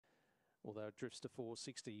although it drifts to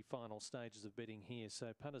 460 final stages of betting here.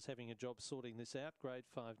 So punters having a job sorting this out. Grade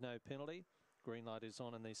 5, no penalty. Green light is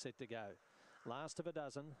on and they're set to go. Last of a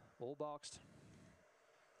dozen, all boxed.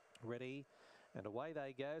 Ready. And away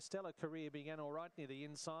they go. Stellar Career began all right near the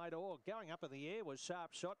inside. Or going up in the air was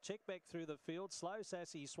Sharp Shot. Check back through the field. Slow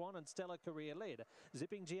Sassy Swan and Stellar Career led.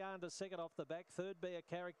 Zipping Gian to second off the back. Third be a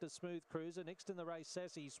Character Smooth Cruiser. Next in the race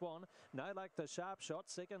Sassy Swan. No Luck to Sharp Shot.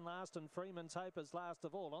 Second last and Freeman's Hope is last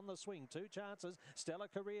of all. On the swing, 2 chances. Stellar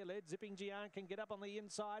Career led. Zipping Gian can get up on the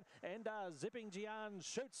inside. And Zipping Gian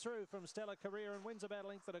shoots through from Stellar Career and wins about a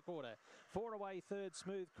length and a quarter. 4 away third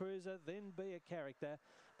Smooth Cruiser. Then be a Character.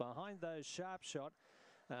 Behind those Sharp Shot.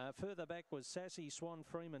 Further back was Sassy Swan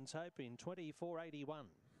Freeman's Hope in 24.81.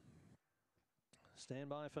 Stand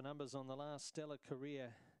by for numbers on the last. Stellar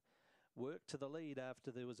Career worked to the lead after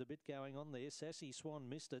there was a bit going on there. Sassy Swan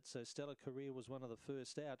missed it, so Stellar Career was one of the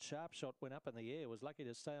first out. Sharp Shot went up in the air, was lucky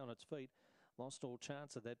to stay on its feet. Lost all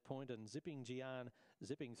chance at that point, and Zipping Gian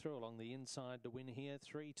zipping through along the inside to win here.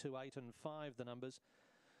 3, 2, 8 and 5 the numbers.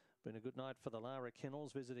 Been a good night for the Lara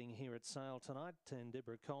Kennels visiting here at Sale tonight, and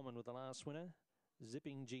Deborah Coleman with the last winner.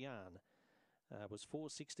 Zipping Gian was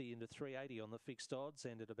 460 into 380 on the fixed odds,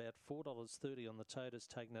 and at about $4.30 on the tote has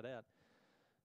taken it out.